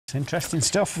It's interesting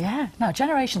stuff. Yeah. Now,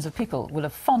 generations of people will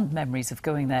have fond memories of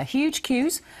going there. Huge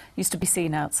queues used to be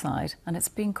seen outside, and it's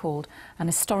been called an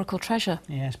historical treasure.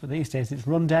 Yes, but these days it's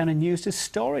run down and used as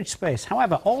storage space.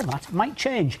 However, all that might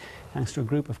change thanks to a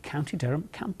group of County Durham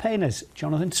campaigners.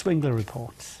 Jonathan Swingler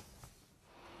reports.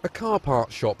 A car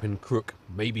part shop in Crook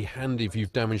may be handy if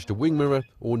you've damaged a wing mirror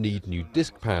or need new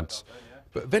disc pads.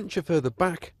 But venture further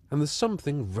back and there's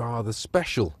something rather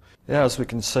special. Yeah, as we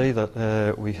can see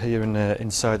that we're here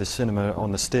inside the cinema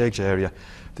on the stage area.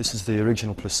 This is the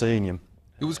original proscenium.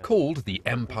 It was called the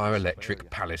Empire Electric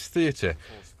Palace Theatre.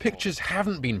 Pictures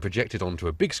haven't been projected onto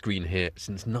a big screen here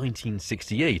since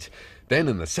 1968. Then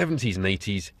in the 70s and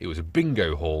 80s, it was a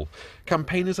bingo hall.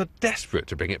 Campaigners are desperate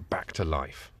to bring it back to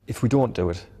life. If we don't do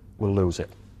it, we'll lose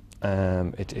it.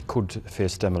 It could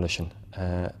face demolition.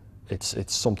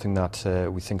 It's something that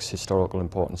we think is historical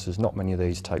importance. There's not many of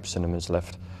these type cinemas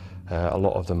left. A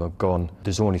lot of them have gone.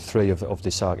 There's only 3 of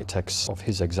this architect's, of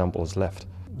his examples left.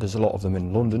 There's a lot of them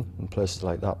in London and places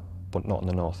like that, but not in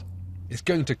the north. It's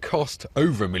going to cost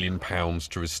over £1 million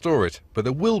to restore it, but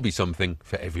there will be something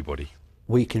for everybody.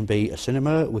 We can be a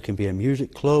cinema, we can be a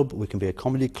music club, we can be a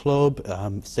comedy club,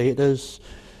 theatres,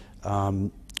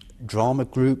 drama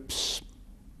groups,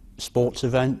 sports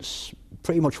events,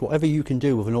 pretty much whatever you can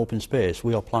do with an open space,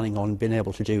 we are planning on being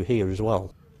able to do here as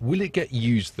well. Will it get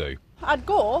used though? I'd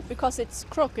go because it's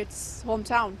Crook, it's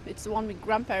hometown, it's the one my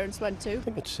grandparents went to. I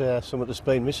think it's something that's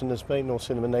been missing. There's been no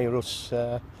cinema near us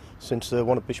since the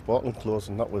one at Bishop Auckland closed,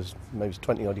 and that was maybe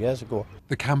 20 odd years ago.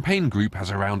 The campaign group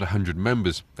has around 100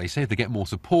 members. They say if they get more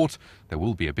support, there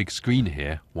will be a big screen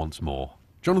here once more.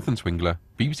 Jonathan Swingler,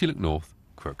 BBC Look North,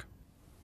 Crook.